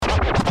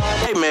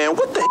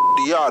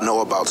y'all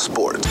know about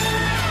sports.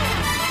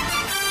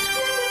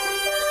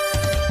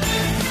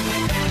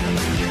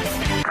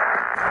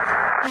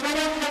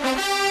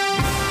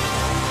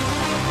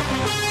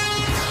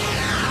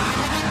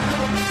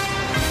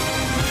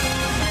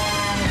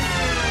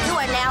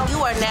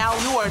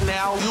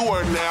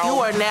 You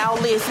are now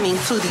listening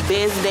to the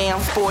Best Damn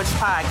Sports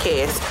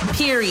Podcast.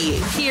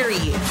 Period.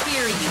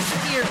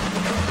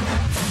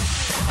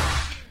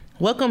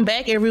 Welcome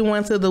back,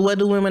 everyone, to the What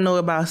Do Women Know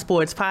About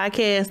Sports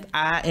Podcast.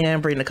 I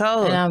am Bree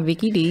Nicole. And I'm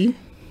Vicky D.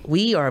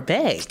 We are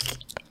back.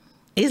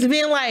 It's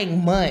been like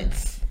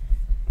months.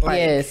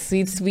 Yes,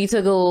 we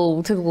took a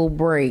little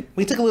break.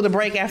 We took a little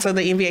break after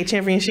the NBA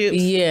championships.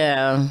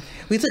 Yeah.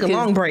 We took a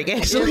long break,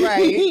 actually.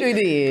 Right, we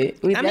did.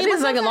 I mean,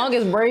 it's like the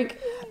longest break.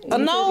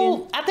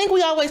 No, I think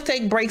we always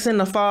take breaks in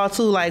the fall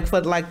too, like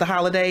for like the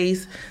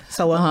holidays.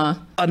 So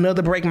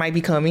another break might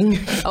be coming.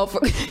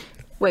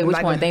 Wait,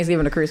 which one?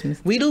 Thanksgiving or Christmas?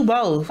 We do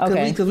both.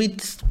 Okay. Because we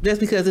just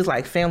because it's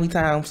like family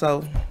time,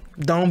 so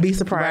don't be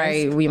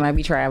surprised. Right, we might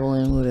be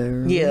traveling,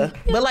 whatever. Yeah,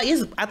 but like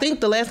I think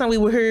the last time we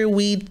were here,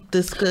 we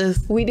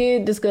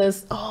did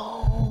discuss.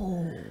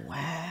 Oh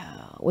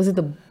wow! Was it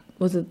the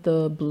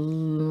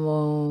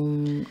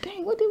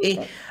dang? What did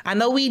we? I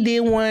know we did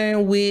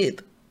one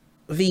with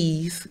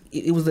V's.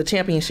 It was the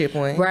championship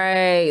one,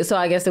 right? So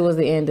I guess it was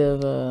the end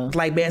of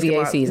like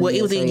basketball season. Well,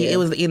 it was it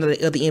was the end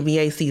of the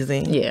NBA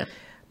season. Yeah,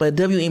 but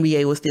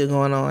WNBA was still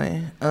going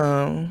on.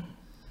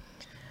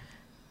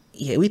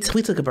 Yeah, we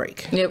took a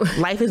break. Yep.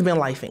 Life has been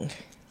lifing.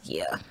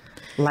 Yeah.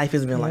 Life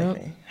has been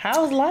lifing.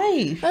 How's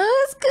life?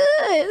 Oh, it's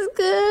good. It's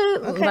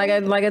good. Okay.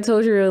 Like I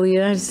told you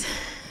earlier, it's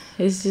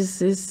been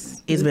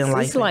lifing. It's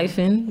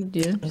lifing.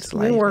 Yeah. It's been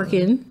lifing.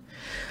 working.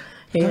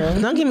 Yeah.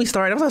 Don't get me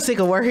started. I'm so sick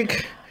of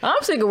work.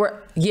 I'm sick of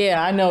work.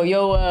 Yeah, I know.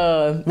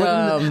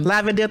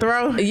 Live at Death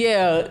Row?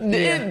 Yeah.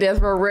 Death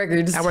Row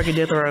Records. I work at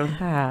Death Row.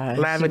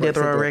 Live at Death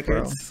Row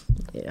Records.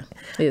 Yeah.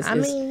 It's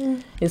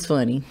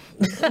funny.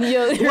 Why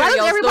does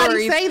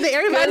everybody say that?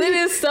 Everybody, it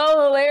is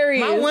so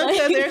hilarious. My one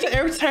says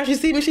every time she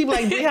see me, she be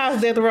like,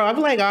 how's Death Row? I be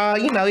like, oh,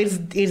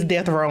 it's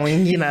Death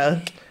Rowing,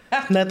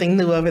 nothing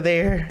new over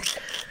there.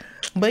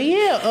 But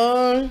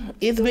yeah,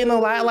 it's been a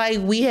lot. Like,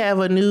 we have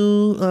a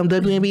new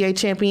WNBA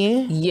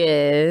champion.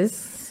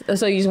 Yes.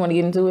 So you just want to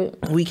get into it?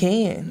 We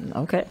can.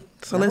 Okay.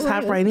 So let's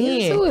hop right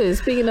in.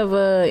 Speaking of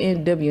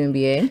in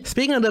WNBA.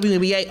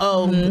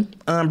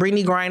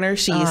 Brittany Griner,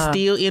 she is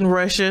still in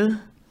Russia.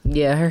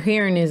 Yeah, her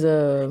hearing is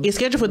it's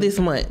scheduled for this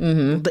month.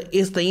 Mm-hmm.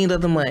 It's the end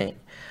of the month.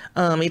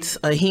 It's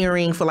a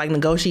hearing for like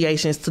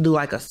negotiations to do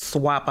like a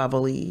swap, I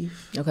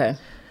believe. Okay.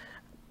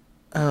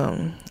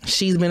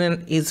 She's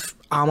been it's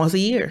almost a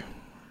year.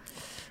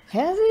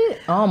 Has it?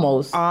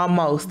 Almost a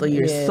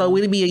year. Yeah. So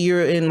it'll be a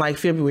year in like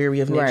February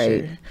of next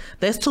year.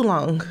 That's too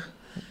long.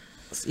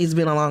 It's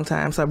been a long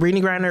time. So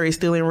Brittany Griner is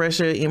still in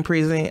Russia in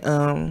prison.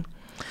 I'm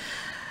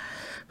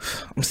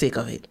sick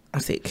of it.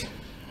 I'm sick.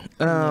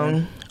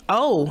 Oh,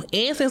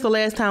 and since the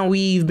last time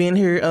we've been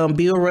here,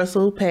 Bill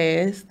Russell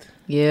passed.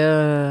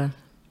 Yeah.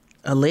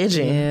 A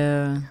legend.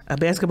 Yeah. A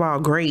basketball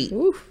great.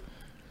 Oof.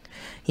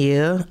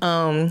 Yeah.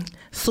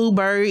 Sue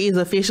Bird is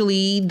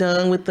officially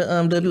done with the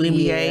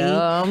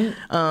WNBA.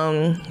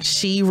 Yeah.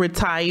 She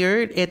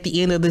retired at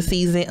the end of the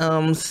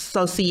season.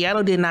 So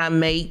Seattle did not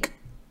make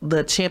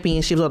the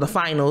championships or the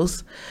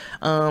finals.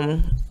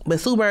 But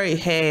Sue Bird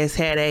has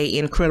had an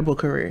incredible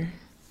career.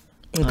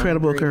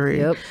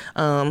 Yep.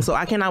 So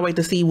I cannot wait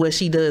to see what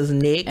she does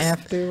next.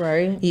 After,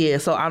 right? Yeah,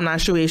 so I'm not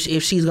sure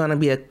if she's going to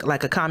be a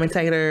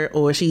commentator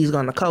or she's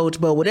going to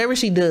coach, but whatever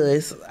she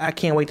does, I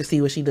can't wait to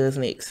see what she does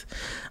next.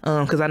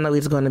 Because I know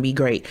it's going to be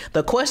great.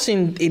 The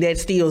question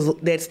that's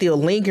still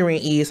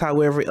lingering is,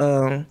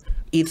 however,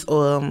 is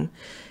Diana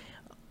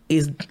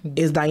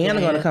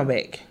going to come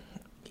back?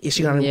 Is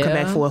she going to come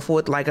back for a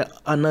fourth, like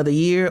another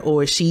year,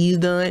 or she's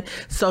done?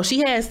 So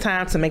she has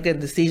time to make that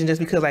decision, just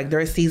because like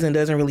their season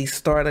doesn't really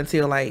start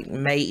until like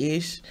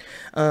May-ish.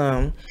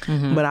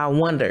 But I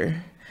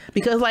wonder,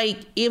 because like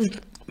I guess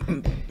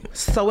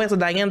like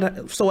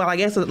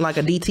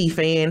a DT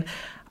fan,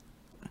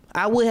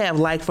 I would have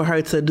liked for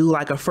her to do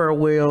like a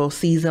farewell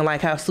season,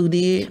 like how Sue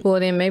did. Well,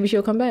 then maybe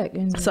she'll come back.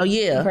 So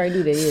yeah, probably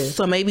do that. Yeah.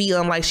 So maybe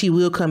like she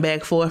will come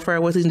back for a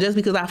farewell season, just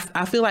because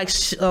I feel like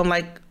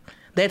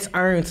that's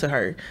earned to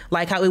her,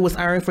 like how it was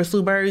earned for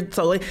Sue Bird.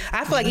 So I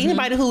feel like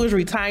anybody who is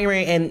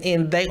retiring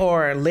and they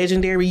are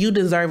legendary, you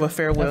deserve a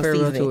farewell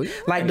season.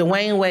 Like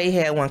Dwayne Wade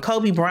had one,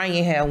 Kobe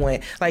Bryant had one.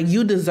 Like,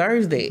 you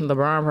deserve that.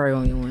 LeBron probably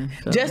gonna get one.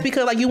 So. Just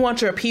because like you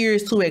want your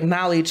peers to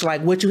acknowledge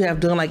like what you have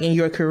done like in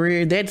your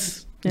career,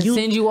 that's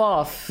send you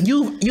off.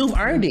 You've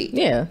earned it.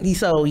 Yeah.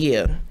 So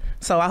yeah.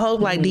 So I hope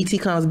like DT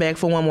comes back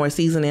for one more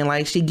season and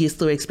like she gets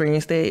to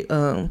experience that.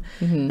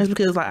 That's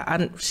because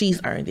like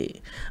she's earned it.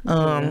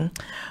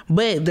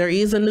 But there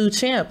is a new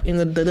champ in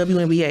the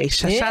WNBA.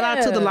 Shout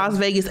out to the Las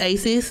Vegas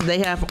Aces. They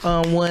have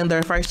won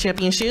their first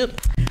championship.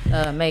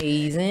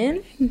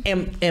 Amazing.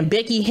 And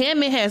Becky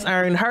Hammon has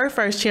earned her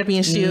first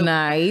championship.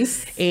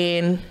 Nice.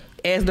 And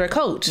as their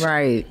coach.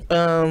 Right.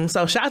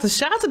 So shout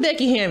out to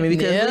Becky Hammon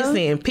because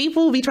listen,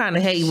 people be trying to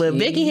hate, but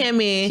Becky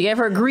Hammon, she gave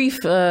her grief.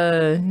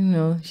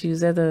 She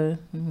was at the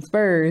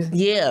Spurs.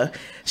 Yeah.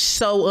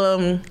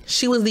 So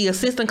she was the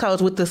assistant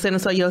coach with the San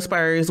Antonio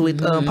Spurs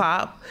with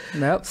Pop.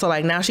 Yep. So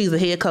like now she's a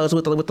head coach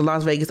with the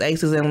Las Vegas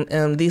Aces,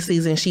 and this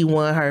season she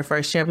won her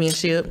first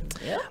championship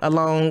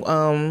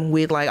along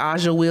with like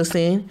Aja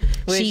Wilson.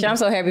 Which I'm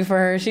so happy for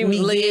her. She was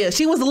lit. Yeah,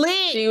 she was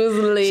lit. She was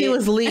lit. She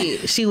was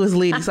lit. She was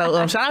lit.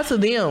 So shout out to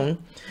them.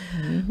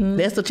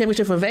 That's the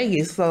championship for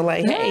Vegas. So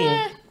like,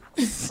 hey,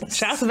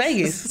 shout out to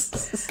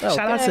Vegas. Shout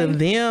out to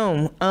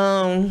them.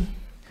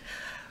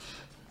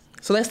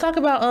 So let's talk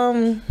about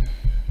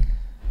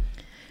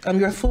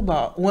your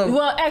football.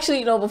 Well,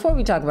 actually, before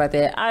we talk about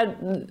that,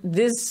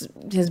 this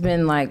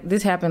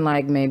happened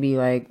like maybe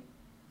like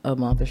a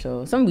month or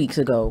so, some weeks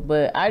ago.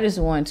 But I just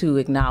want to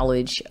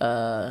acknowledge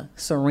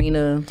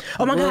Serena.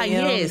 Oh my God,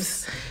 Williams,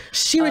 yes.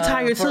 She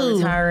retired too.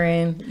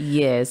 Retiring,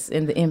 yes,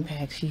 and the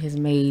impact she has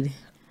made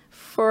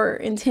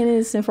in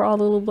tennis and for all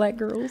the little black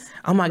girls.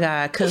 Oh my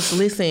God, because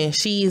listen,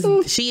 she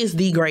is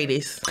the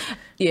greatest.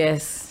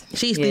 Yes.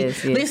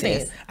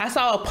 Listen, I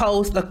saw a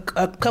post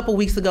a couple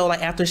weeks ago,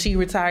 like after she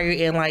retired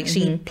and like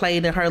she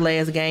played in her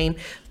last game.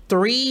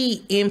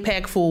 3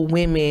 impactful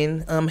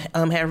women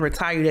have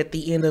retired at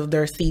the end of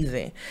their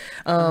season.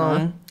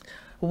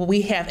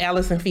 We have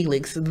Allison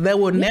Felix. There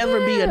will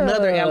never be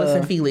another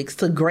Allison Felix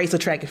to grace a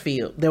track and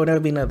field. There will never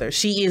be another.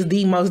 She is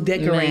the most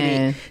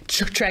decorated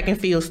track and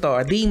field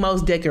star. The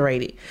most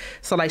decorated.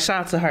 So like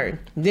shout out to her.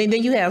 Then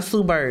you have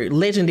Sue Bird,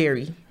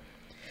 legendary.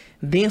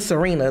 Then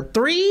Serena.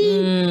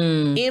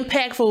 3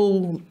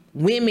 impactful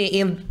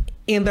women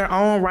in their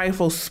own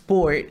rightful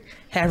sport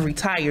have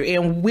retired,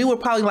 and we will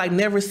probably like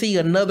never see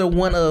another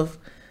one of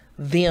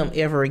them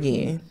ever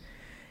again.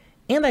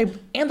 And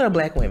they're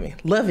black women.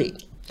 Love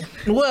it.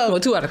 Well,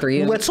 2 out of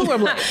 3. Well, 2 are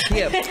black.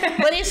 Yeah,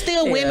 but it's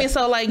still women.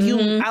 So like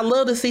I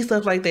love to see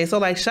stuff like that. So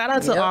like shout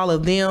out to all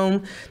of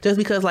them, just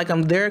because like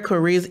their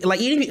careers, like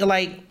even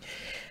like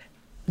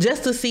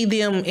just to see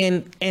them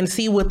and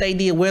see what they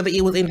did, whether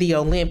it was in the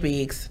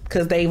Olympics,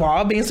 because they've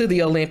all been to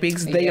the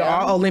Olympics. They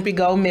are all Olympic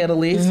gold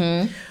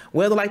medalists.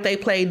 Whether like they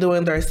played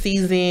during their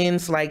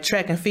seasons, like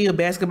track and field,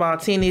 basketball,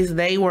 tennis,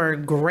 they were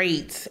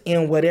great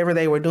in whatever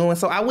they were doing.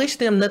 So I wish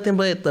them nothing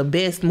but the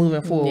best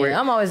moving forward.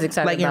 Yeah, I'm always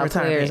excited about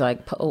players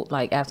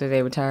like after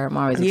they retire. I'm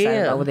always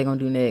excited about what they're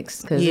gonna do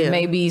next, because it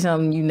may be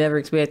something you never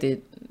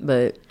expected.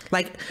 But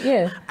like,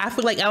 I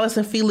feel like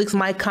Allison Felix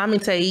might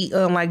commentate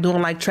like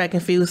doing like track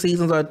and field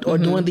seasons or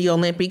doing the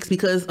Olympics,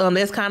 because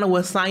that's kind of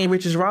what Sonya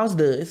Richards-Ross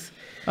does.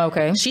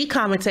 Okay. She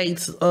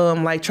commentates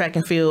like track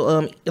and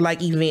field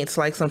like events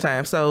like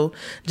sometimes. So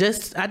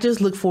I just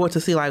look forward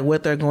to see like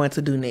what they're going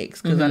to do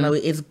next, because I know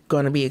it's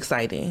going to be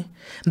exciting.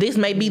 This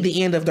may be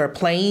the end of their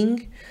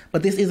playing,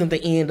 but this isn't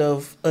the end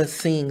of us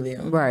seeing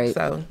them. Right.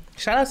 So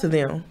shout out to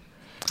them.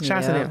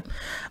 Shout out to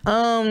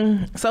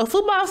them. So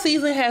football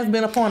season has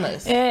been upon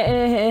us.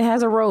 It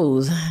has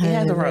arose. It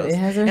has arose.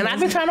 And I've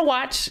been trying to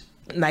watch.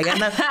 Like I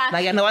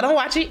know I don't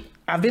watch it.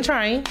 I've been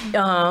trying.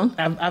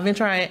 I've been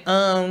trying.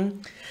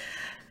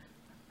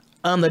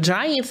 The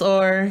Giants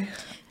are.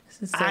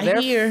 They're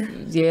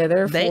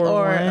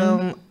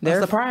 4-1. They're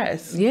a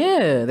surprise.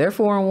 Yeah, they're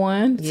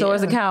 4-1. So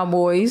is the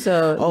Cowboys.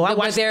 I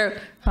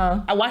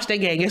watched that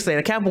game yesterday,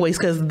 the Cowboys,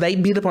 because they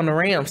beat up on the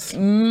Rams.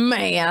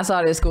 Man, I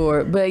saw their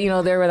score. But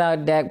they're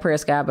without Dak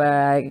Prescott, but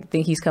I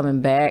think he's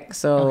coming back.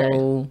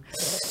 So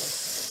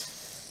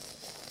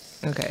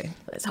okay.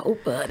 Let's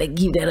hope they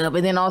keep that up.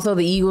 And then also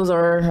the Eagles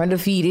are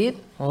undefeated.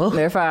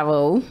 They're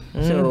 5-0.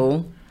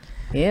 So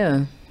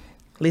yeah.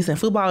 Listen,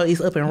 football is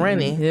up and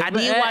running. I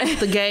did watch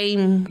the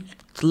game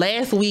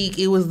last week.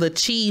 It was the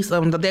Chiefs.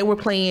 They were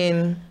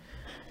playing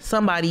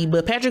somebody,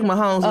 but Patrick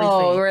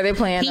Mahomes. Were they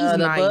playing he's the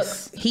nice.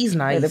 Bucks? He's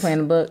nice. Yeah, they're playing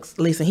the Bucks.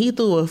 Listen, he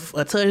threw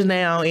a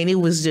touchdown, and it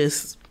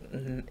was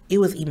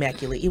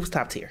immaculate. It was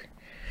top tier.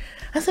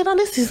 I said, "Oh,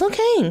 this is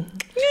okay."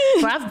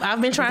 So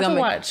I've been trying to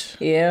watch.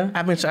 Yeah,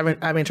 I've been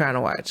trying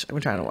to watch.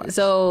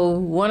 So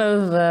one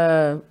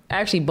of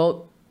actually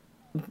both.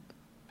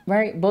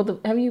 Right?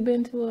 Have you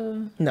been to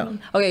a... No.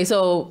 Okay,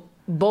 so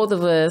both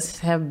of us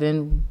have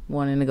been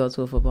wanting to go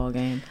to a football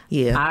game.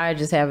 Yeah. I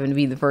just happen to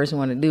be the first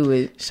one to do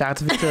it. Shout out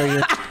to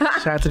Victoria.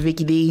 Shout out to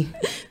Vicky D.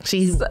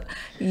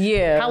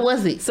 Yeah. How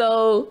was it?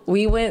 So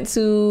we went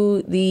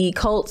to the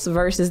Colts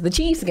versus the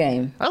Chiefs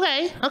game.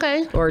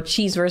 Okay. Or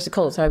Chiefs versus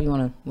Colts, however you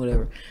want to,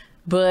 whatever.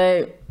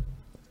 But,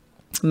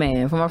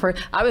 man, for my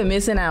first... I've been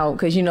missing out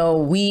because,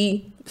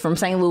 we, from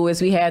St. Louis,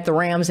 we had the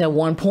Rams at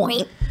one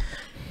point.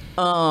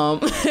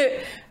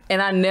 And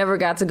I never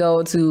got to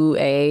go to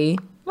a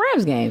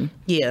Rams game.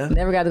 Yeah.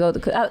 Never got to go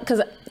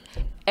because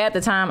at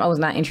the time I was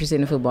not interested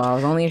in football. I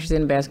was only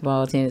interested in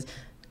basketball, tennis.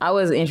 I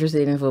wasn't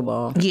interested in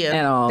football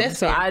at all. That's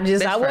so fair. I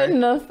wasn't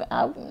enough.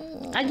 I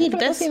get it.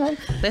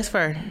 That's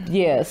fair.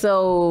 Yeah.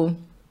 So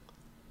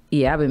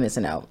I've been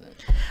missing out.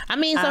 I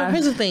mean, so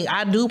here's the thing.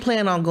 I do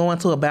plan on going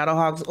to a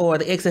Battlehawks or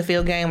the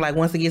XFL game, like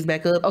once it gets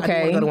back up.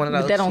 Okay. I do want to go to one of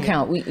those. But that don't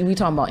count. We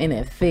talking about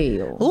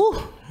NFL.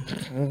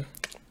 Ooh.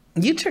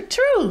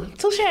 True.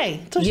 Touche.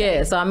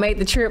 Yeah, so I made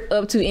the trip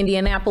up to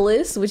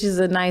Indianapolis, which is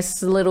a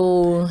nice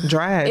little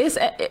drive. It's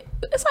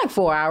like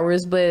 4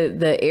 hours, but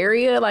the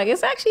area, like,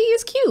 it's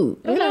cute.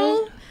 You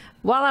know,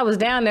 while I was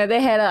down there, they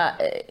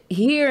had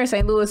here in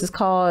St. Louis, it's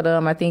called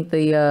I think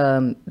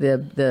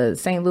the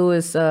St.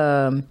 Louis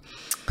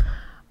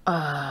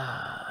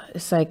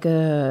it's like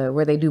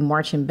where they do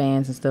marching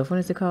bands and stuff. What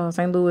is it called?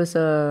 St. Louis I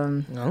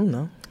don't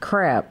know.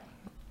 Crap.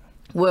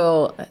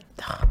 Well,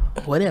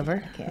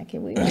 whatever. I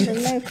can't wait.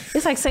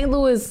 It's like St.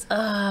 Louis,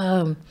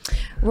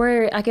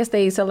 where I guess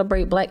they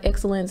celebrate Black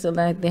excellence, and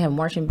like they have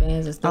marching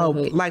bands and stuff. Oh,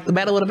 like the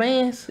Battle of the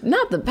Bands?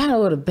 Not the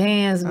Battle of the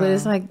Bands, but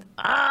it's like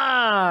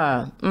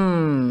y'all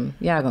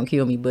gonna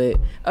kill me. But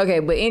okay,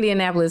 but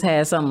Indianapolis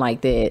has something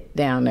like that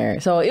down there,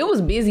 so it was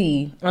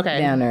busy.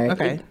 Down there.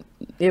 Okay,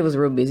 it was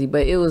real busy,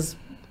 but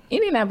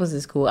Indianapolis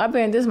is cool.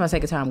 This is my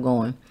second time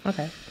going.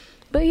 Okay.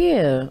 But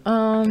yeah,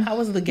 how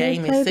was the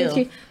game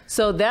itself?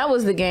 So that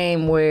was the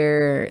game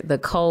where the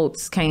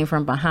Colts came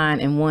from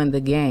behind and won the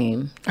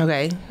game.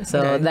 Okay.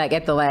 So like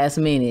at the last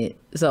minute.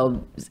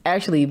 So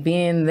actually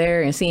being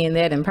there and seeing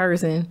that in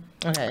person,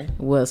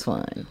 was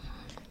fun.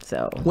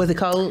 So was it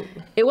cold?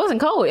 It wasn't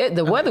cold.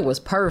 The weather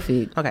was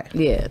perfect. Okay.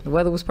 Yeah, the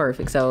weather was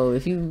perfect. So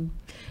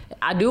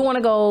I do want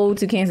to go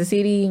to Kansas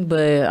City,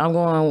 but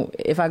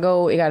if I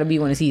go, it got to be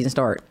when the season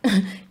starts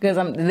because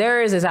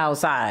theirs is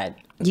outside.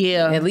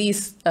 Yeah. At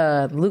least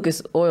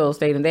Lucas Oil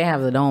Stadium, they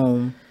have the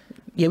dome.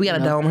 Yeah, we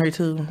got a dome here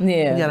too.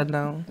 Yeah. We got a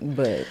dome.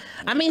 But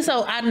I mean,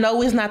 so I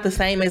know it's not the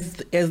same as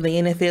the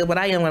NFL, but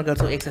I am going to go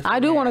to XFL. I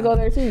do want to go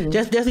there too.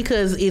 Just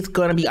because it's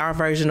going to be our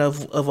version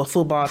of a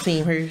football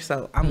team here,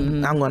 so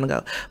I'm going to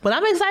go. But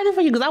I'm excited for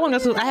you because I want to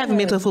go to. I haven't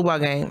been to a football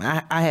game.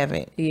 I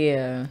haven't.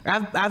 Yeah.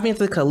 I've been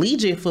to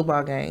collegiate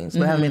football games,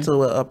 but I haven't been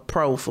to a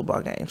pro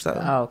football game. So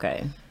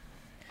okay.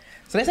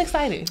 So that's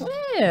exciting.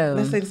 Yeah.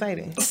 That's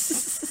exciting.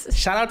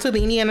 Shout out to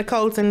the Indiana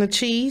Colts and the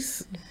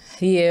Chiefs.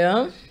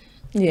 Yeah.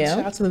 Yeah.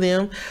 Shout out to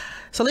them.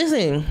 So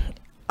listen,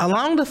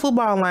 along the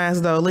football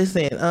lines though,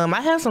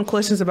 I have some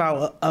questions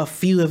about a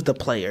few of the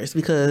players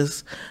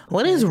because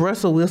what is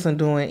Russell Wilson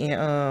doing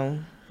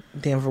in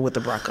Denver with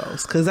the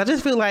Broncos? Because I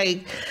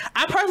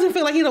personally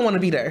feel like he don't want to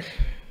be there.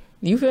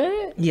 You feel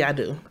it? Yeah, I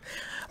do.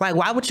 Like,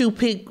 why would you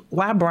pick?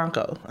 Why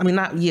Bronco? I mean,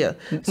 not yeah.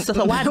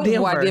 So why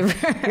Denver? Why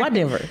Denver? Why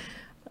Denver?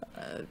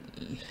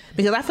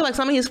 Because I feel like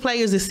some of his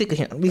players is sick of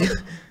him.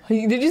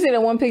 Did you see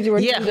that one picture?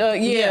 Where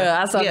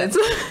I saw that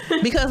too.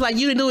 Because like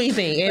you didn't do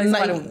anything, and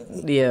like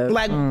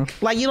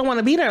you don't want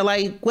to be there.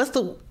 Like what's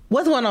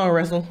going on,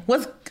 Russell?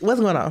 What's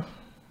going on?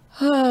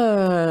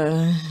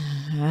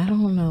 I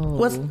don't know.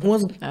 What's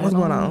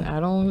going on?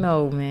 I don't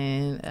know,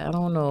 man. I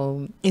don't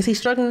know. Is he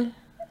struggling?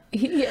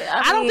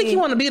 I don't think he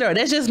want to be there.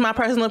 That's just my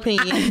personal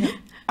opinion.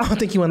 I don't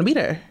think he want to be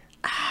there.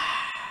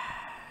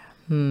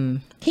 He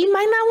might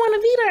not want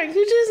to be there.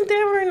 You just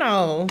never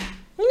know.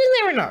 You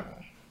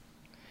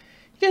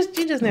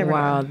just never know.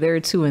 Wow, they're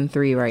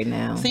 2-3 right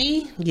now.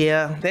 See?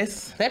 Yeah,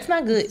 that's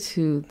not good.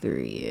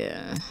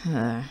 2-3,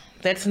 yeah.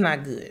 That's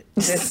not good.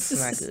 That's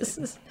not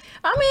good.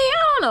 I mean,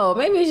 I don't know.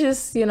 Maybe it's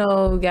just,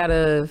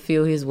 gotta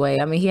feel his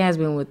way. I mean, he has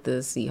been with the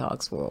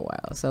Seahawks for a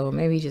while, so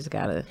maybe he just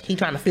gotta. He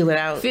trying to feel it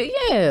out.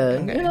 Yeah,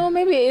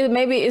 okay.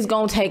 Maybe it's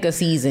gonna take a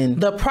season.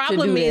 The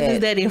problem is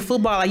that in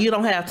football, like, you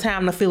don't have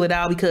time to feel it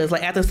out because,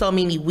 like, after so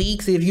many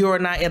weeks, if you're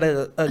not at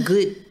a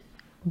good.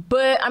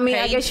 But I mean,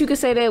 I guess you could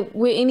say that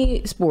with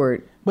any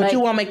sport. But you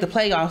won't make the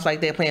playoffs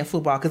like that playing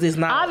football because it's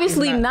not.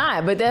 Obviously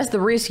not. But that's the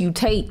risk you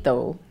take,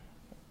 though.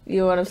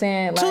 You know what I'm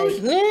saying?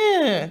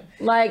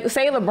 Like,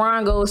 say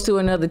LeBron goes to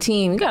another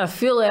team, you gotta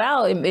feel it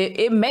out.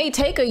 It may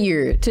take a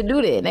year to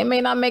do that. They may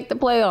not make the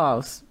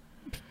playoffs.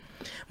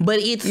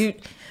 But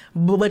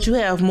but you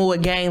have more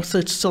games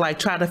to like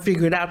try to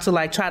figure it out, to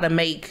like try to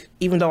make,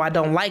 even though I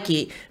don't like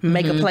it,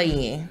 make a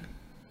play in.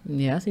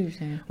 Yeah, I see what you're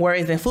saying.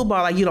 Whereas in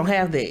football, like, you don't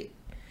have that.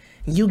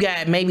 You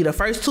got maybe the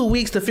first 2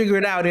 weeks to figure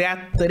it out, and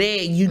after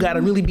that, you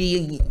gotta really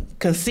be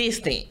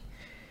consistent.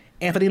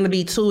 And for them to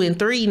be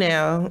 2-3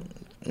 now,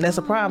 that's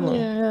a problem.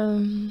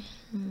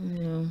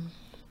 Yeah.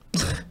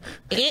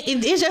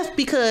 It's just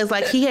because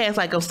like he has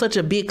like such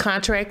a big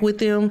contract with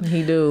them.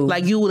 He do.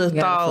 Like you would have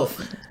thought.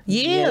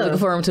 Looking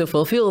for him to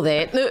fulfill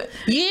that.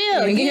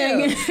 Yeah.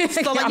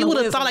 So like you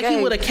would have thought like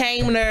he would have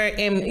came there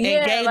and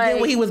gave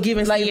them what he was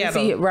giving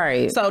Seattle.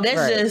 Right. So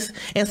that's just,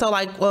 and so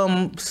like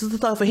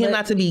so for him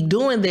not to be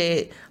doing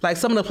that, like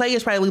some of the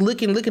players probably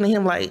looking at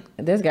him like,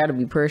 there's got to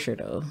be pressure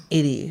though.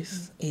 It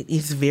is.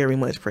 It's very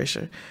much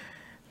pressure.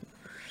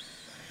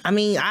 I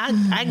mean,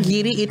 I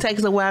get it. It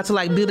takes a while to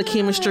like build a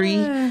chemistry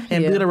and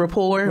build a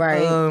rapport.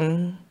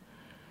 Right.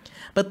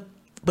 But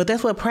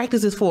that's what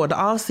practice is for, the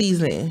off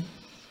season.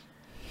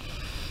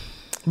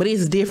 But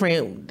it's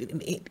different.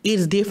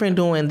 It's different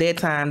during that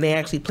time than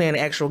actually playing the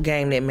actual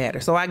game that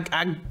matters. So I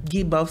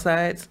get both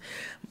sides.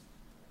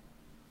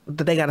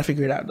 But they got to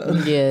figure it out though.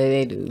 Yeah,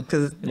 they do.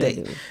 Because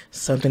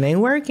something ain't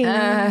working.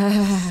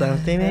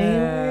 Something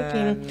ain't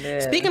working. Yeah.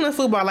 Speaking of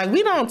football, like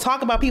we don't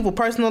talk about people's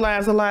personal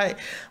lives a lot,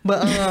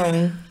 but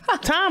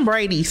Tom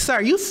Brady,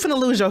 sir, you finna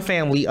lose your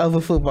family over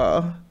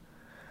football.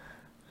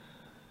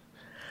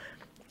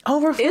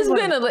 Over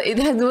football. It's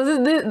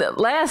been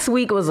last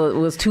week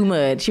was too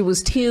much. It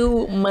was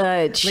too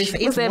much.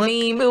 Listen, what's that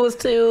meme? It was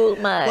too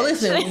much. Well,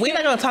 listen, we're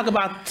not gonna talk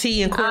about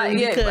T and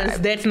Courtney because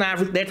that's not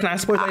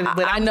sports related.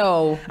 But I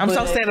know. I'm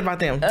so sad about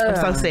them. I'm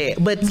so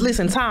sad. But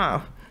listen,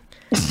 Tom.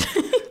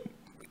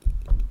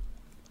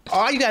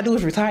 All you gotta do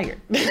is retire.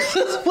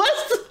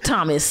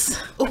 Thomas?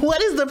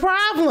 What is the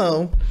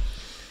problem?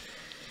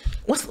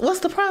 What's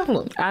the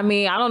problem? I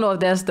mean, I don't know if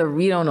that's the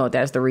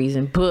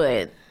reason,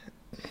 but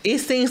it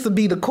seems to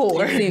be the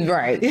core. It seems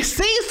right. It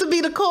seems to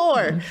be the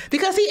core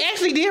because he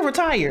actually did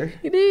retire.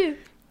 He did.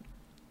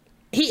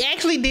 He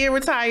actually did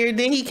retire.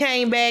 Then he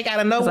came back out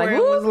of nowhere and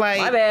was like,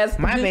 my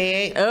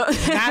bad.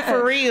 Not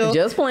for real.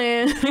 Just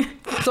playing.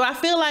 So I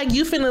feel like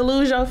you finna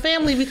lose your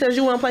family because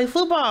you want to play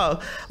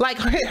football. Like,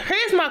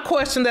 here's my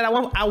question that I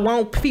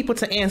want people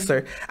to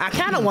answer. I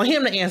kind of want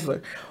him to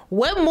answer.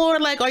 What more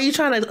are you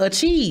trying to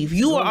achieve?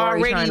 You are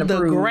already the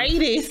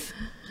greatest.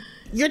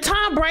 You're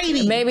Tom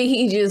Brady. Maybe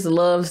he just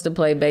loves to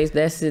play base.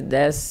 That's it.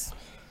 That's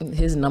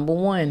his number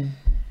one.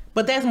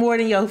 But that's more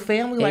than your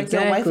family, like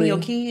your wife and your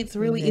kids.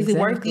 Really, is it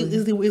worth?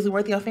 Is it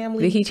worth your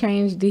family? Did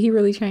he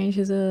really change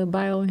his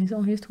bio on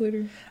his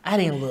Twitter? I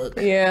didn't look.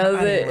 Yeah,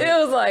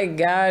 it was like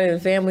God and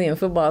family and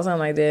football, something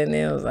like that, and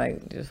then it was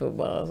like just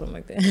football, something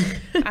like that.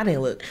 I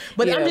didn't look,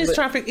 but I'm just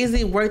trying to figure: is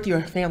it worth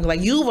your family?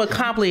 Like, you've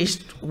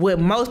accomplished what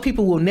most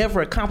people will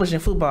never accomplish in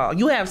football.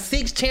 You have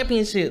 6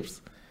 championships.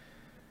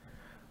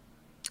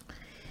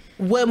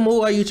 What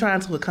more are you trying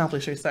to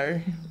accomplish,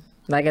 sir?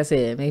 Like I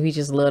said, maybe he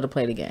just love to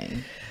play the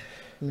game.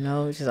 You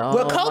know, it's just all.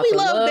 Well, Kobe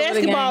loved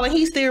basketball and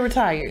he's still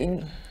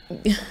retired.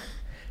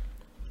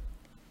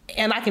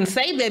 And I can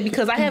say that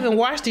because I haven't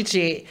watched it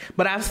yet,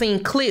 but I've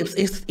seen clips.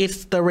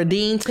 It's the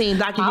Redeem Team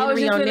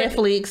documentary on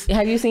Netflix.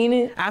 Have you seen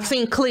it? I've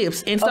seen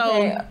clips. And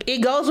so it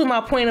goes with my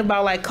point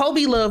about, like,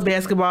 Kobe loved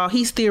basketball.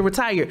 He's still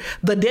retired.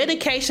 The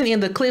dedication in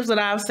the clips that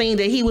I've seen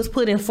that he was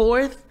putting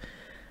forth,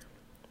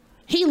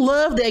 he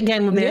loved that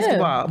game of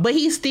basketball, but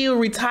he still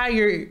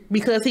retired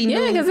because he knew.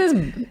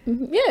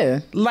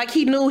 Like,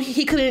 he knew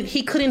he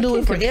couldn't do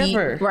it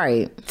forever.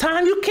 Right.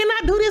 Tom, you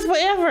cannot do this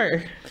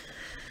forever.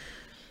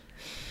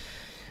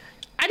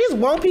 I just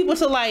want people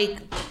to, like,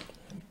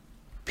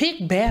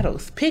 pick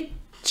battles,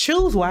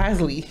 choose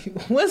wisely.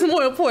 What's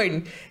more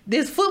important,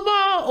 this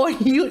football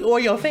or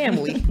your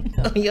family?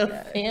 Your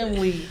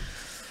family.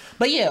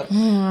 But yeah,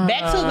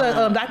 back to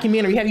the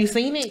documentary. Have you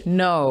seen it?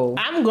 No.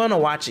 I'm gonna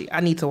watch it. I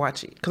need to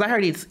watch it because I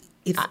heard it's.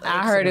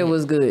 I heard it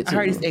was good too. I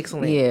heard it's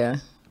excellent. Yeah.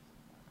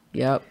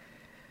 Yep.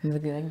 Yeah.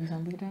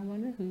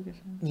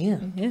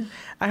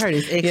 I heard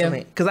it's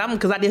excellent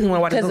because I didn't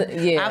want to watch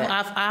it.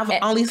 Yeah. I've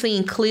only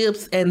seen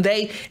clips and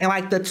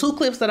like the 2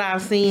 clips that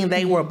I've seen,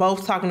 they were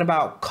both talking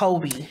about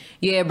Kobe.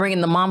 Yeah, bringing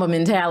the Mamba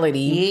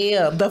mentality.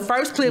 Yeah. The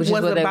first clip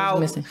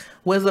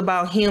was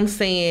about him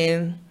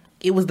saying.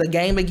 It was the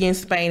game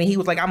against Spain, and he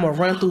was like, "I'm gonna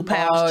run through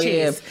Powell's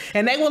chest,"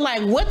 and they were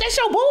like, "What? That's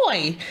your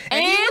boy."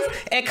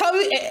 And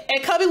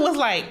Kobe was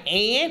like,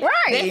 "And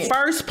that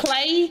first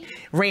play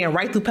ran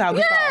right through Powell."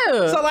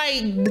 Yeah. So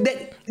like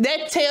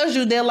that tells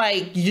you that,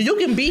 like, you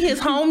can be his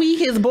homie,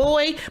 his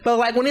boy, but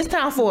like when it's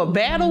time for a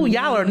battle,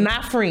 y'all are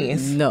not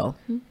friends. No.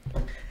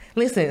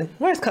 Listen,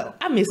 where's Kobe?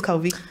 I miss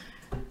Kobe.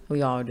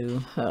 We all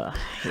do.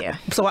 Yeah.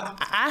 So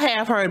I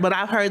have heard, but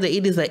I've heard that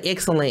it is an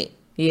excellent.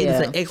 Yeah. It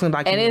is an excellent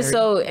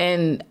documentary.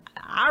 And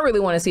I really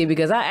want to see it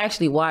because I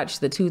actually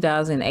watched the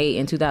 2008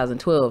 and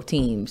 2012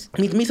 teams.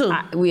 Me too.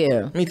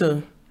 Me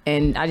too.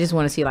 And I just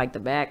want to see, like, the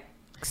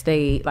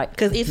backstage, like,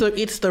 because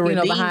it's the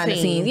Redeem behind team.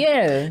 The scenes.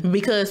 Yeah.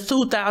 Because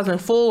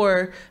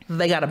 2004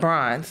 they got a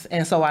bronze,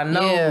 and so I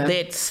know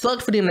that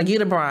sucked for them to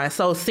get a bronze.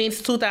 So since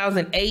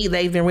 2008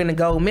 they've been winning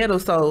gold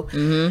medals. So.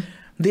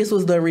 This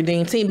was the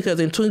Redeem Team because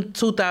in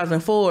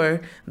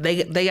 2004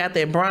 they got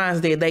that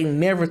bronze that they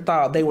never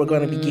thought they were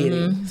going to be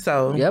getting.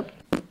 So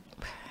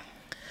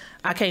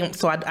I can't.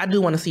 So I do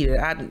want to see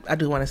that. I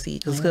do want to see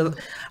because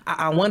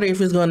I wonder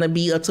if it's going to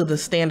be up to the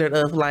standard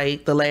of,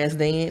 like, The Last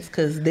Dance,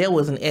 because that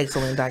was an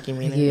excellent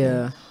documentary.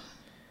 Yeah,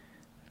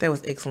 that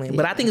was excellent.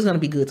 But I think it's going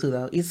to be good too,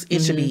 though.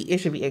 It should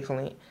be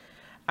excellent.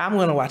 I'm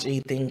gonna watch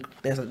anything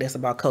that's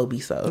about Kobe.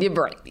 So you're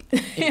right.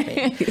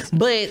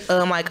 But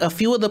like a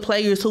few of the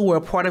players who were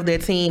a part of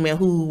that team and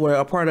who were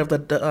a part of the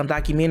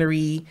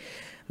documentary,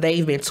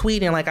 they've been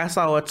tweeting. Like, I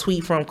saw a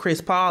tweet from Chris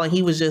Paul, and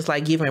he was just,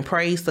 like, giving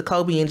praise to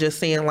Kobe and just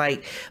saying,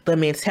 like, the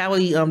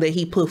mentality that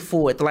he put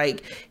forth,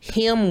 like,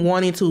 him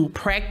wanting to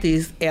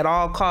practice at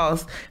all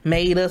costs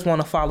made us want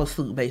to follow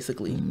suit,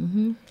 basically.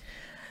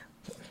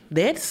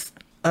 That's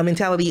a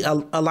mentality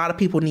a lot of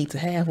people need to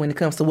have when it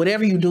comes to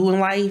whatever you do in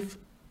life.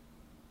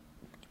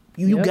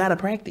 You gotta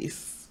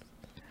practice.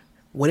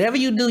 Whatever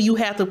you do, you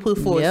have to put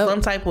forth some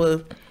type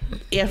of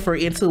effort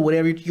into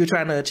whatever you're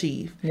trying to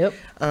achieve.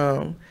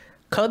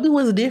 Kobe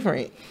was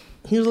different.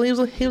 He was a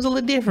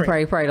little different.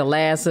 Probably the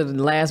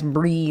last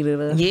breed of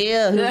the.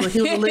 Yeah, he was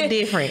a little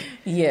different.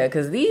 Yeah,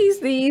 because these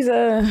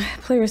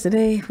players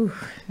today. Whew.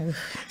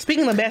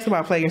 Speaking of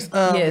basketball players,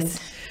 yes,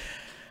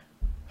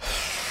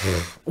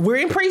 we're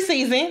in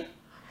preseason.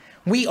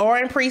 We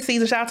are in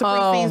preseason. Shout out to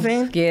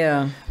preseason.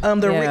 Yeah.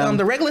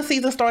 The regular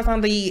season starts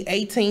on the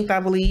 18th, I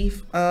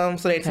believe. So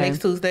that's next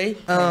Tuesday.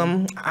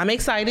 I'm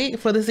excited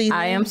for the season.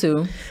 I am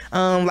too.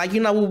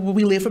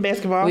 We live for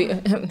basketball.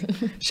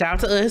 Shout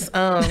out to us.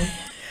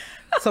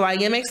 So I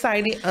am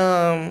excited.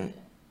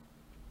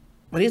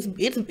 But it's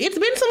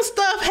been some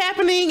stuff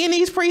happening in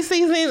these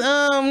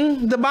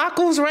preseason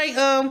debacles, right?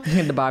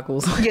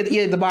 Debacles.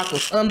 Yeah,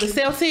 debacles. The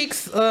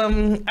Celtics. I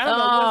don't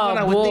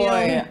know what's going on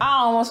with them. I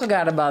almost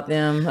forgot about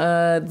them.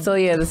 The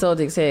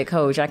Celtics head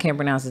coach. I can't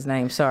pronounce his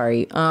name.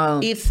 Sorry.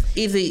 Is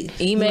it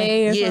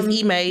Ime? Yes,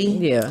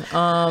 Ime. Yeah.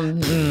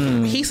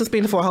 He's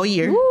suspended for a whole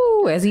year.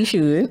 Woo, as he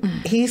should.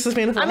 He's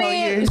suspended for a whole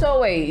year. So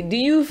wait, do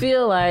you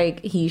feel like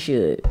he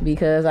should?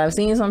 Because I've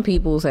seen some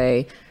people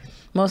say,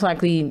 most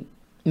likely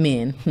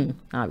men,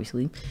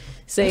 obviously,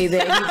 say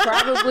that he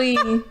probably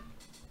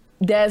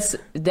that's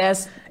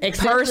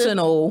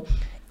personal.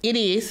 It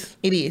is.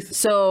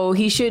 So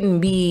he shouldn't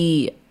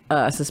be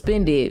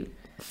suspended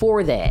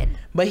for that.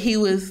 But he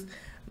was,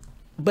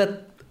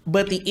 but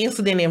the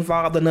incident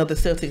involved another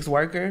Celtics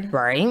worker,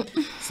 right?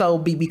 So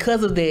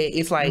because of that,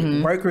 it's like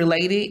work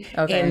related.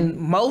 Okay. And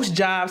most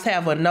jobs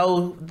have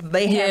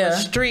a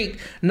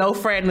strict no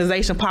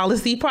fraternization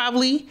policy.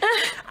 Probably.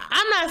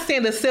 I'm not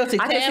saying the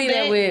Celtics I can see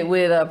that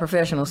with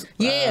professional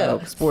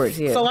sports.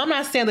 Yeah. So I'm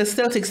not saying the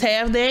Celtics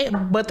have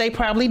that, but they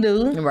probably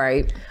do.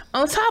 Right.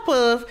 On top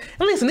of,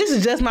 and listen, this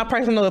is just my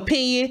personal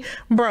opinion,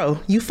 bro.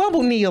 You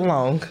fumbled Nia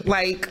Long.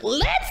 Like,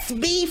 let's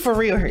be for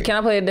real here. Can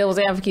I play a devil's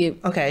advocate?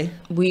 Okay.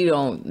 We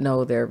don't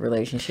know their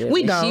relationship.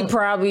 We don't.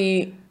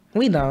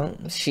 We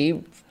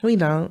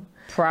don't.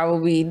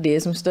 Probably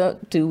did some stuff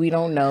too. We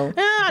don't know.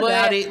 I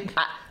doubt it.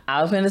 I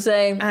was going to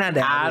say, I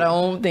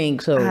don't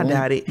think so. I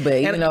doubt it. But,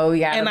 we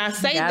got And I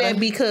say that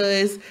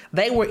because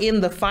they were in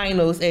the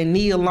finals and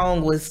Nia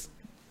Long was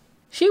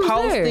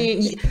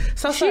posting.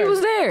 So she was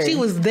there. She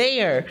was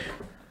there.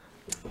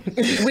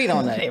 We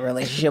don't know their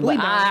relationship, but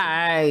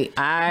I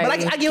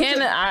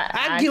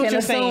get what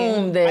you're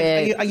saying.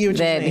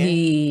 That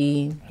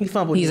he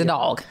fumbled. He's a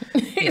dog.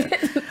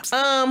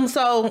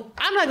 So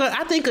I'm not gonna.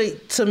 I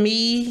think to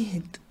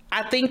me,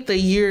 I think the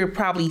year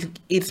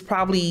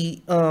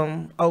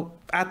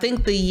I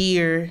think the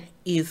year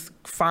is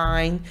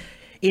fine.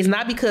 It's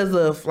not because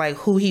of like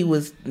who he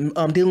was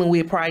dealing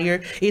with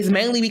prior. It's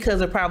mainly because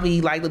of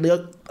probably like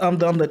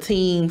the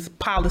team's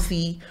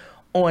policy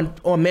on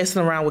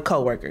messing around with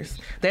coworkers.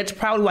 That's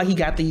probably why he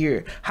got the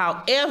year.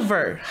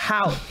 However,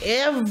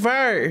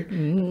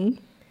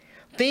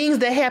 things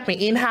that happen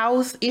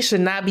in-house, it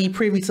should not be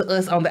privy to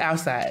us on the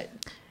outside.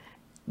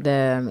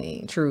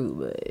 True,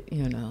 but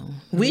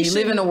we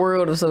live in a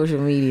world of social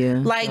media.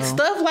 Like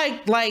stuff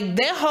like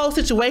that whole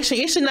situation,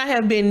 it should not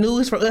have been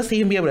news for us to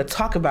even be able to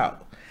talk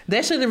about.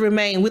 That should have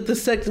remained within the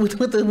Celtics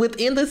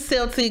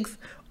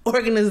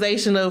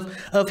organization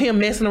of him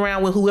messing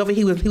around with whoever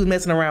he was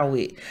messing around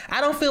with.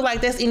 I don't feel like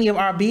that's any of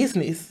our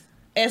business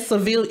as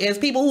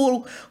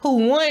people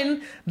who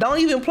one don't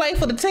even play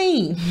for the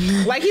team.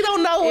 Like he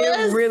don't know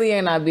us. It really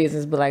ain't our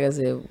business, but like I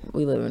said,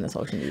 we live in a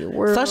social media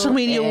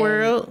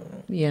world.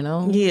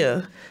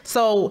 Yeah.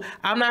 So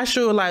I'm not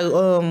sure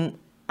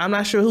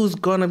who's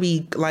gonna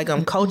be like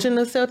coaching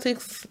the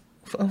Celtics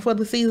for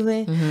the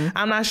season.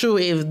 I'm not sure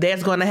if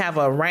that's gonna have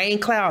a rain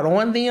cloud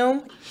on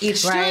them. It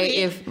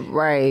shouldn't.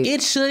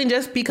 It shouldn't,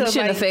 just because it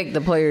shouldn't affect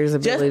the players'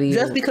 ability.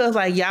 Just because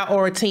like y'all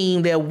are a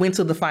team that went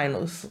to the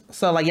finals.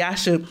 So like y'all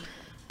should,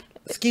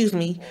 excuse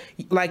me,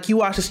 like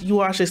you all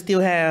should still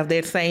have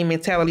that same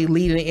mentality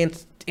leading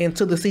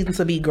into the season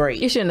to be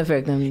great. It shouldn't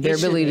affect them. Their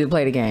ability to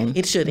play the game.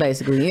 It shouldn't.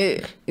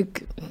 Basically.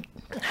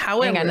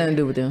 However, ain't got nothing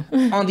to do with them.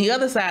 On the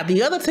other side,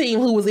 the other team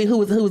who was in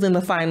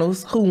the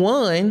finals, who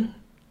won,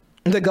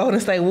 the Golden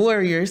State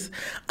Warriors.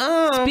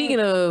 Speaking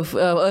of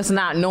us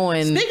not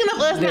knowing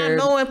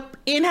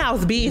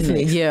in-house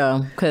business.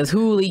 Yeah, because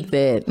who leaked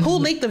that? Who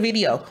leaked the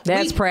video?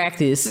 That's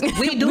practice.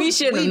 We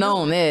shouldn't have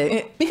known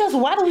that. Because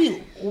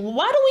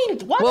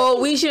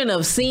we shouldn't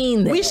have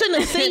seen that. We shouldn't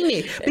have seen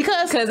it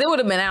because it would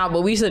have been out, but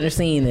we shouldn't have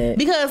seen it.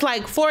 Because,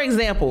 like, for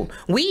example,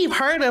 we've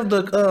heard of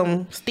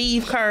the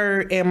Steve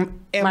Kerr and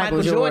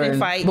Michael Jordan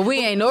fight, but we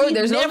ain't know.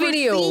 There's no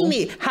video.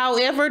 Seen it.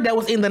 However, that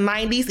was in the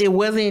 90s. It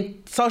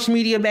wasn't social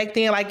media back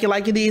then like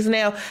it is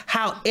now.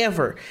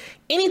 However,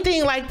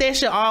 anything like that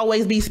should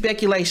always be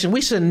speculation.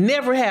 We should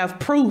never have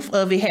proof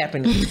of it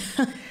happening.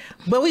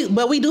 but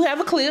we do have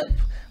a clip.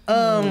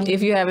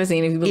 If you haven't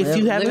seen it, if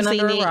you haven't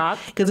seen it,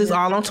 because it's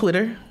all on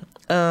Twitter.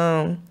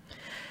 So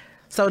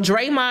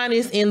Draymond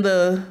is in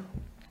the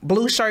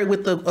blue shirt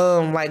with the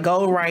like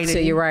gold writing.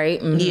 To your right.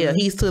 Mm-hmm. Yeah,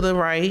 he's to the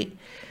right.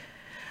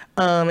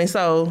 And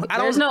so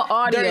there's no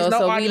audio,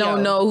 we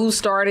don't know who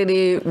started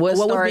it, what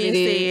started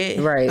it.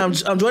 Said. Right.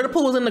 Jordan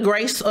Poole was in the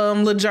gray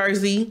little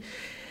jersey.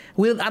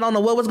 I don't know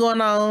what was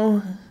going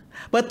on,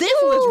 but this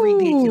was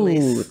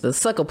ridiculous. The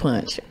sucker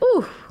punch.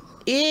 Ooh.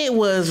 It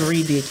was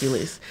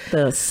ridiculous.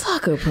 The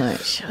sucker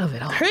punch of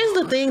it all. Here's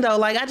the thing, though.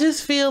 Like, I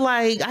just feel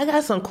like I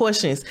got some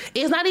questions.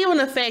 It's not even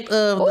the fact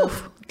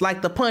of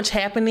the punch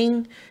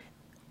happening.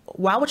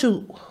 Why would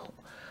you?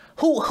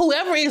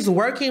 whoever is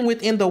working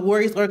within the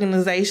Warriors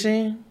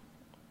organization,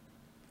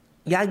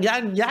 y'all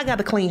got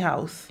to clean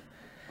house,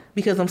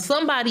 because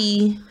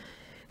somebody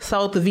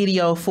sold the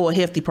video for a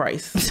hefty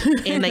price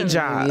in their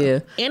job. Yeah.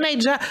 In their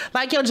job,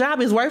 like, your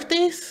job is worth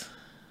this.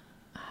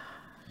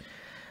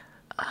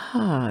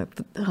 All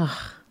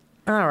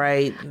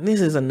right,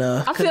 this is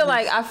enough. I feel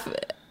like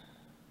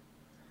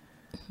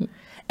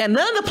and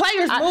none of the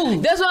players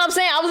moved. That's what I'm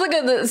saying. I was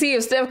looking to see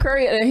if Steph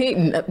Curry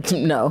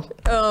no.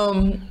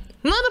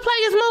 None of the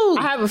players moved.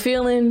 I have a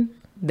feeling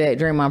that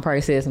Draymond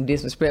probably said some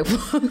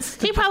disrespectful.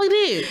 He probably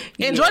did.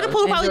 And Jordan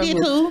Poole probably did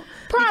too.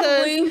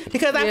 Probably.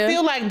 Because I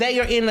feel like they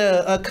are in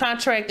a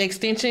contract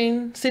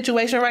extension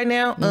situation right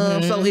now.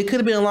 So it could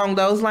have been along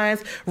those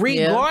lines.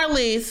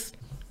 Regardless,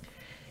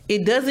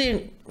 it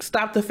doesn't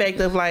stop the fact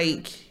of,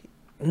 like,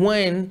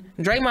 one,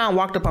 Draymond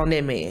walked up on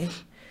that man.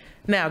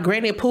 Now,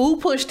 granted, Poole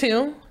pushed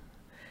him.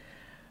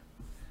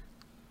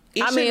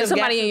 If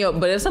somebody in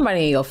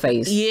your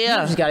face, you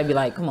just gotta be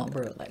like, come on,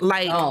 bro.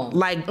 Like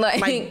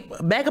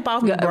back up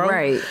off me, bro.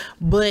 Right.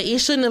 But it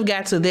shouldn't have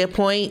got to that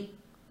point.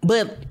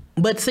 But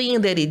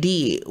seeing that it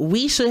did,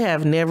 we should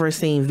have never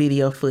seen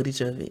video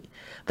footage of it.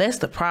 That's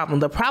the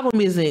problem. The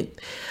problem isn't,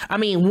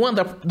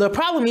 the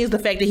problem is the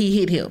fact that he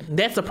hit him.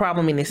 That's a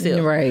problem in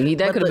itself. Right.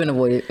 That could have been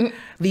avoided.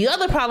 The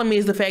other problem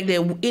is the fact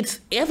that it's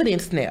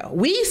evidence now.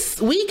 We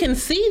can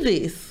see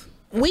this.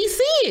 We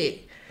see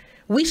it.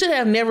 We should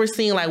have never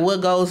seen, like,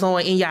 what goes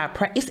on in y'all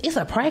practice. It's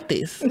a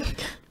practice.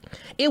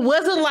 It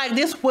wasn't like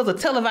this was a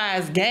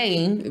televised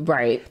game.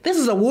 Right. This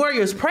is a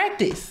Warriors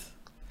practice.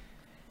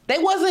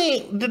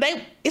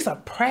 It's a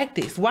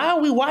practice. Why are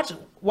we watching?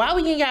 Why are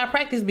we in y'all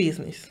practice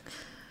business?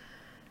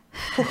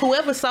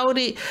 Whoever sold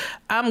it,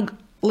 I'm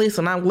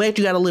glad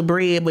you got a little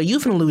bread, but you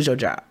finna lose your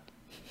job.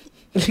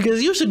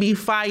 Because you should be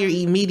fired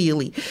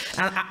immediately.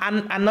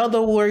 I know the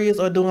Warriors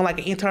are doing, like,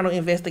 an internal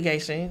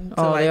investigation.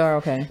 So, they are?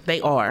 Okay. They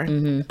are.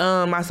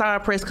 Mm-hmm. I saw a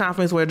press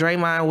conference where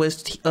Draymond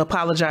was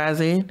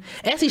apologizing,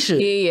 as he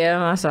should.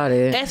 Yeah, I saw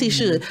that. As he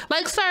should.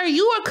 Like, sir,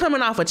 you are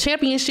coming off a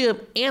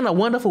championship and a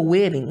wonderful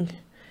wedding.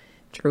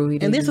 True, he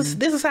did. And this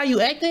is how you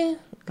acting?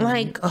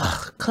 Like,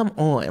 come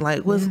on.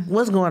 Like,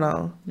 what's going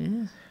on?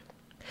 Yeah.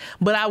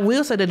 But I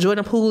will say that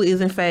Jordan Poole is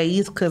in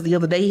phase, because the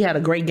other day he had a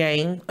great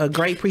game, a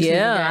great preseason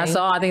game.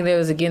 I think that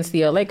was against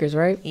the Lakers,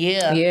 right?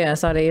 Yeah. Yeah, I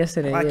saw that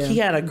yesterday. Like, he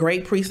had a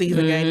great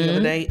preseason game the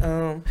other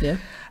day.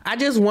 I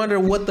just wonder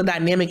what the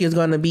dynamic is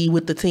going to be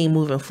with the team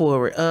moving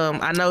forward.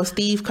 I know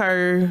Steve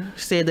Kerr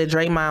said that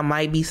Draymond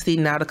might be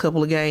sitting out a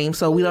couple of games,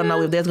 so we don't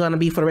know if that's going to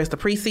be for the rest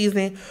of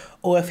preseason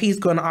or if he's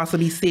going to also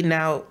be sitting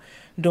out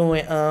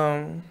during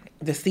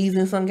the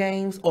season, some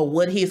games, or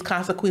what his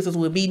consequences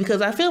would be,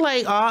 because I feel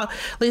like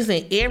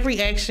every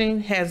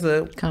action has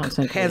a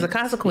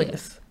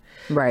consequence.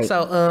 Yeah. Right.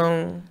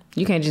 So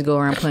you can't just go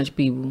around punch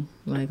people.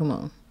 Like, come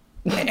on.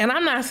 And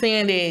I'm not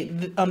saying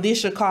that this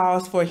should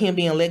cause for him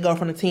being let go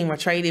from the team or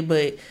traded,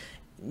 but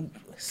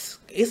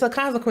it's a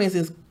consequence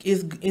is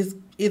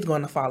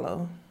going to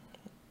follow,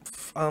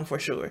 for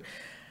sure.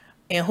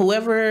 And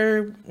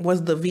whoever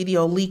was the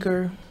video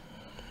leaker,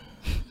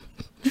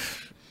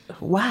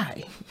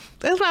 why?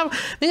 That's not,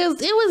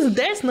 because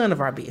that's none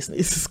of our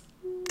business.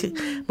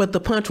 But the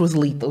punch was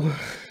lethal.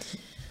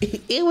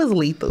 It was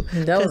lethal.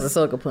 That was a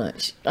sucker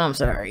punch. I'm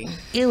sorry.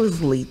 It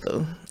was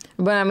lethal.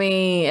 But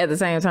at the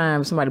same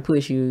time, somebody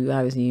push you,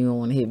 obviously you don't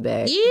want to hit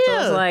back. Yeah.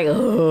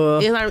 So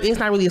it's like, it's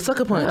not really a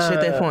sucker punch at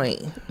that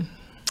point.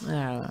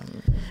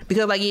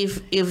 Because, like,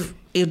 if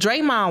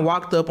Draymond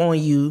walked up on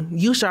you,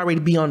 you should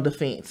already be on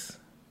defense.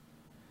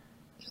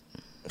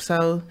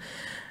 So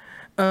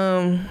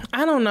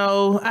I don't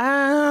know.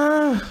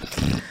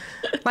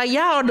 Like,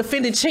 y'all are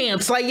defending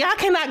champs. Like, y'all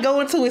cannot go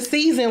into a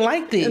season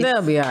like this.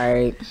 They'll be all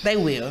right. They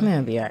will.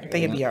 They'll be all right.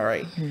 They'll be all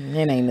right.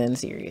 It ain't nothing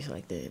serious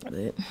like that.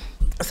 But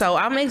so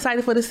I'm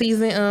excited for the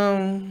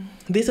season.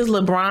 This is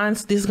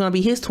LeBron's. This is going to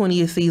be his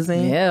 20th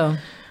season. Yeah.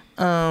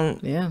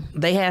 Yeah.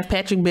 They have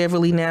Patrick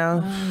Beverley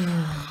now.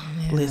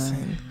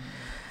 Listen.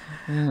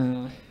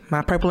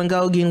 My purple and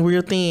gold getting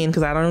real thin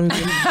because I don't.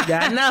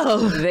 Y'all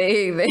know.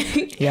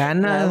 Y'all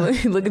know.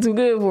 Looking too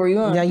good for you,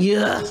 huh?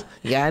 Yeah.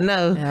 Y'all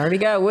know. I already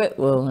got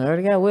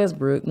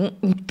Westbrook.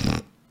 And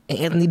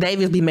Anthony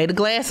Davis be made of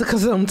glass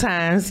because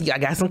sometimes I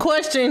got some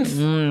questions.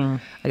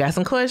 I got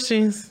some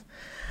questions.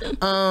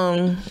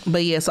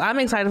 But yeah, so I'm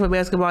excited for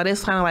basketball.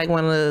 That's kind of like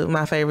one of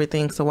my favorite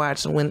things to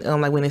watch when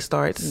it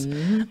starts.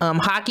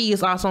 Hockey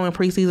is also in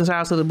preseason. Shout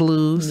out to the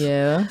Blues.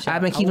 Yeah.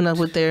 I've been keeping up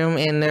with them,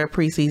 and their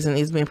preseason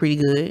has been pretty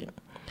good.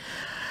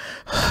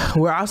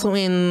 We're also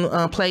in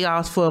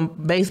playoffs for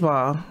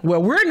baseball, where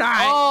we're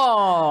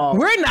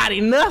not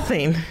in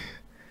nothing.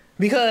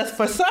 Because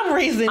for some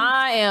reason, the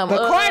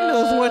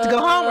Cardinals want to go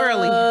home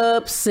early.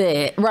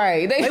 Upset,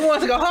 right? They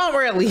want to go home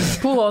early.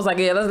 Pujols like,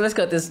 yeah, let's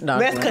cut this. No,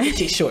 let's cut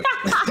this short.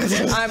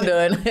 I'm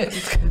done.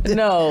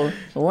 No,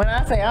 when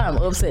I say I'm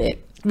upset,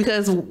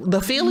 because the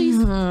Phillies,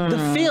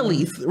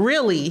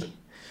 really.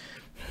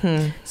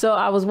 So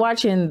I was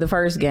watching the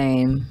first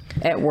game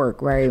at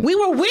work, right? We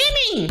were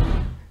winning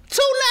 2-0.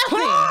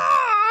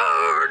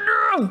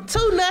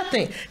 2-0.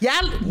 nothing.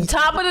 Y'all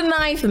top of the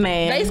ninth,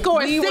 man. They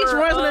scored 6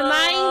 runs in the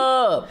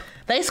ninth.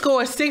 They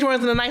scored 6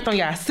 runs in the ninth on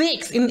y'all.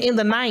 6 in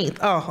the ninth.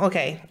 Oh,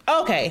 okay.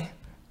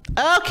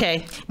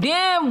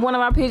 Then one of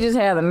my pitchers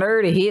had the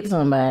nerve to hit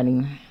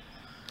somebody.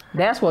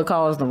 That's what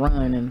caused the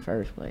run in the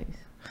first place.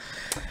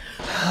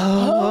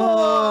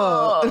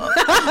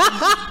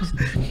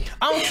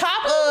 on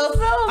top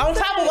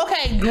of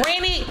okay,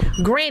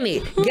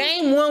 granted,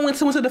 game 1 went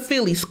to the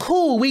Phillies.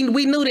 Cool, we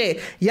knew that.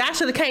 Y'all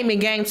should have came in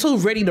game 2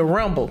 ready to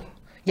rumble.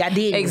 Y'all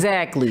didn't.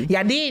 Exactly.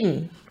 Y'all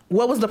didn't.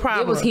 What was the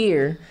problem? It was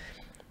here.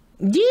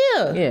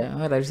 Yeah.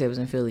 I thought you said it was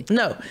in Philly.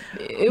 No.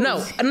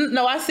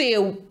 I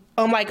said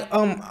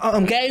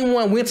game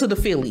 1 went to the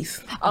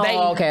Phillies.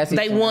 Okay.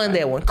 They won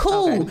that one.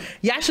 Cool. Okay.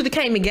 Y'all should have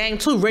came in game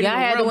 2 ready to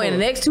rumble. Y'all had to win the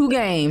next 2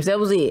 games. That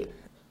was it.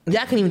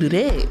 Y'all couldn't even do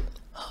that.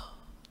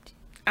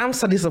 I'm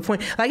so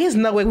disappointed. Like, it's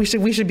no way we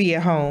should be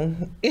at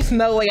home. It's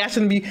no way I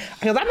shouldn't be,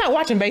 because I'm not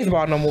watching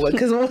baseball no more.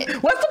 Because what's the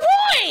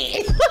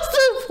point?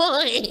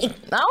 I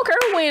don't care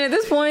who wins at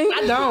this point.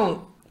 I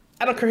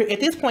don't care at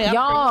this point.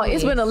 Y'all,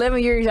 it's been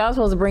 11 years. Y'all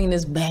supposed to bring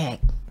this back.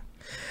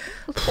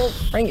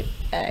 Bring it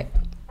back.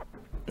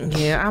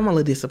 Yeah, I'm a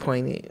little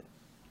disappointed.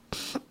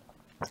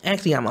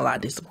 Actually, I'm a lot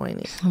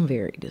disappointed. I'm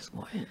very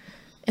disappointed.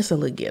 It's a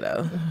little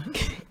ghetto.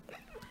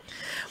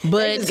 But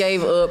they just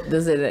gave up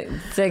the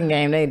second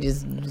game. They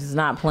just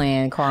not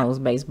playing Cardinals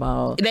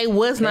baseball. They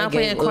was not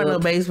playing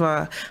Cardinals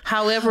baseball.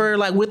 However,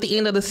 like with the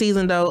end of the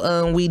season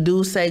though, we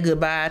do say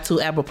goodbye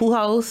to Albert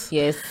Pujols.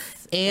 Yes.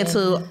 And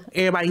to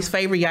everybody's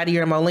favorite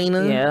Yadier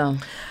Molina. Yeah.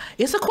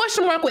 It's a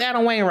question mark with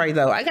Adam Wainwright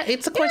though.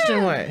 It's a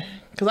question mark.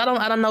 Because I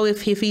don't know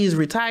if he's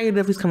retired,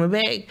 if he's coming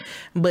back.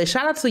 But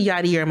shout out to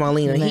Yadier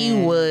Molina.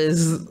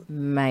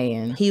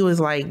 Man. He was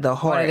like the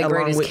heart. One of the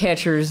greatest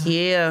catchers.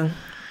 Yeah.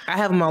 I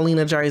have a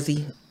Molina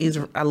jersey.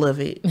 I love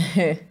it.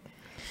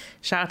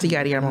 Shout out to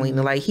Yadier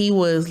Molina. Like, he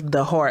was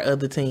the heart of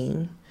the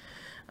team.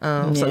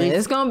 So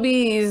it's gonna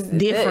be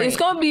different. It's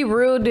gonna be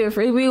real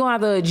different. We gonna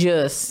have to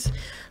adjust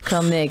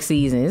come next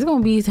season. It's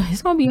gonna be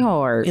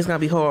hard. It's gonna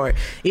be hard.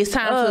 It's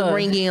time to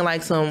bring in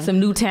like some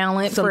new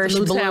talent, fresh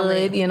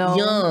blood. You know,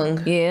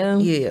 young.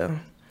 Yeah.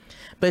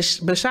 But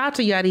shout out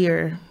to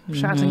Yadier.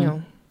 Shout out to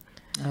him.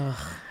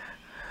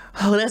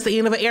 Oh, that's the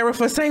end of an era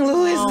for St.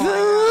 Louis. We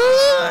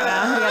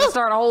gotta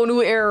start a whole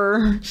new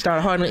era.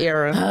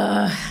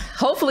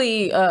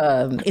 Hopefully,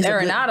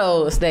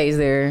 Arenado stays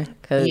there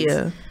because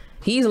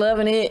he's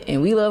loving it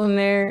and we love him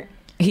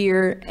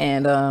here.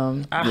 And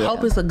I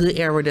hope it's a good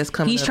era that's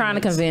coming. He's trying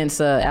to convince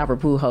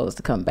Albert Pujols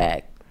to come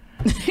back.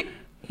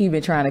 He's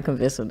been trying to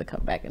convince him to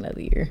come back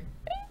another year.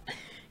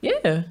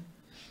 Yeah,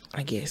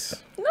 I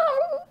guess. No.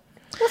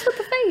 What's with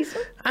the face?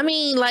 I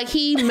mean, like,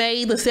 he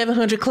made the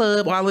 700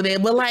 Club, all of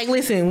that. But, like,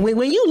 listen,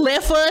 when you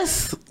left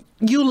us,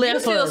 you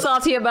still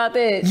salty about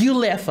that. You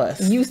left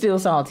us. You still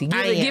salty.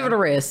 Give it a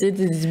rest.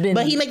 It's been.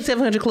 But he made the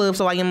 700 Club,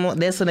 so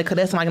that's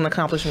like an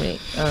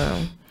accomplishment.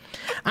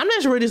 I'm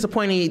just really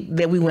disappointed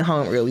that we went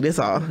home early. That's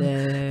all.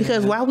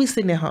 Because why are we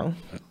sitting at home?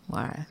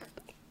 Why?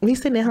 We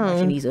sitting at home.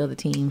 Watching these other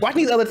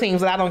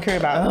teams that I don't care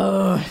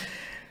about.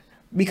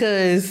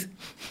 Because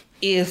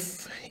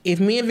if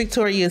me and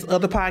Victoria's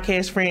other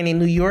podcast friend in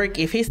New York,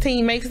 if his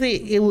team makes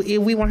it,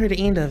 we want her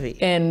the end of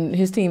it. And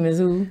his team is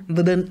who?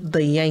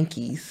 The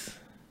Yankees.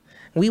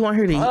 We want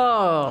her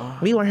to.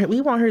 We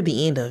want her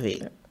the end of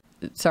it.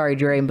 Sorry,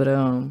 Dre, but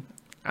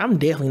I'm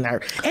definitely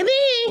not. And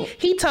then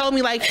he told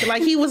me like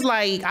he was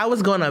like, I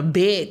was gonna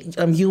bet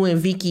you and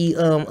Vicky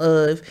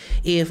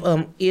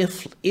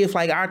if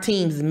like our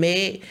teams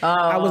met,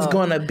 I was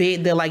gonna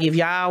bet that like if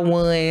y'all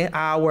won,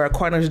 I'll wear a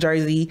Cardinals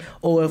jersey,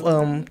 or if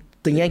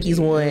the Yankees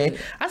won.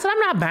 I said, I'm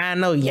not buying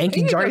no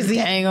Yankee jersey.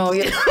 Dang on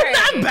you. I'm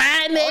not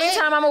buying that. Only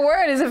time I'm gonna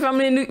wear it is if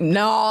I'm in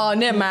No,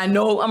 never mind.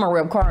 No, I'm a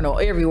rep Cardinal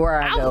everywhere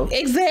I go.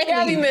 Exactly.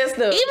 Y'all be messed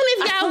up. Even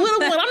if y'all would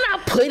have won, I'm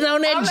not putting on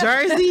that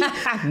jersey.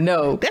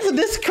 No. That's a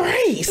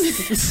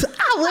disgrace.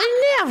 I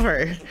would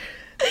never.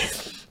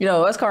 You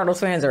know, us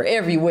Cardinals fans are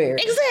everywhere.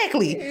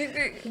 Exactly.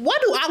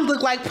 What do I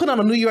look like put on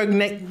a New York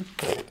neck?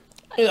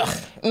 Ugh.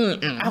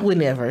 I would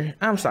never.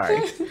 I'm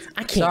sorry.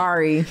 I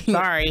can't.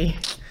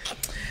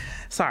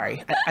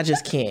 Sorry, I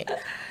just can't.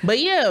 But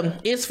yeah,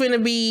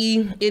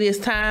 it is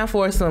time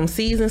for some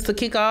seasons to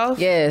kick off.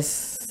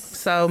 Yes.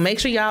 So make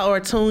sure y'all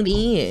are tuned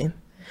in.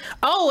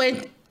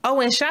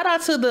 And shout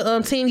out to the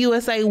Team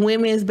USA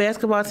women's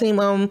basketball team.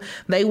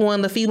 They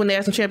won the FIBA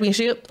National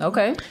Championship.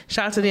 Okay.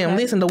 Shout out to them. Okay.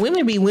 Listen, the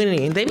women be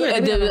winning. The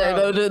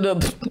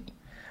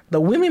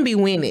women be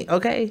winning,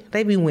 okay?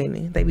 They be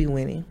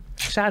winning.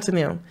 Shout out to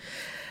them.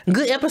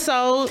 Good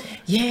episode.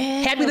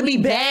 Yeah. Happy to be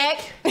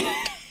back.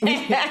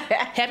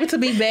 Happy to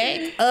be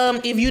back.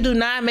 If you do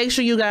not, make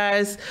sure you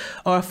guys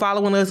are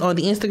following us on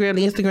the Instagram.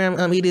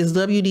 It is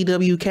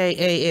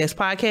WDWKAS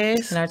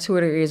podcast. And our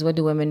Twitter is What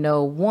Do Women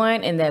Know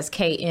 1, and that's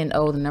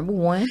KNO, the number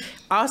 1.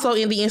 Also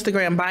in the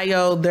Instagram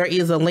bio, there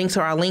is a link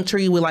to our link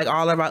tree with like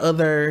all of our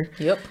other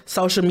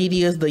social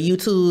medias, the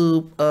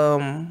YouTube,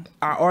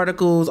 our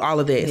articles, all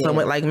of that. Yeah. So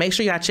like, make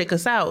sure y'all check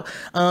us out.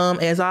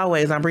 As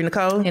always, I'm Bree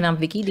Nicole. And I'm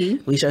Vicky D.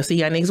 We shall see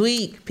y'all next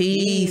week.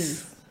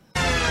 Peace.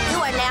 You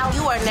are now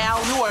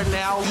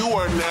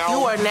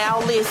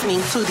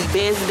listening to the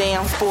Best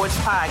Damn Sports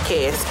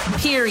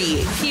Podcast.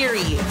 Period.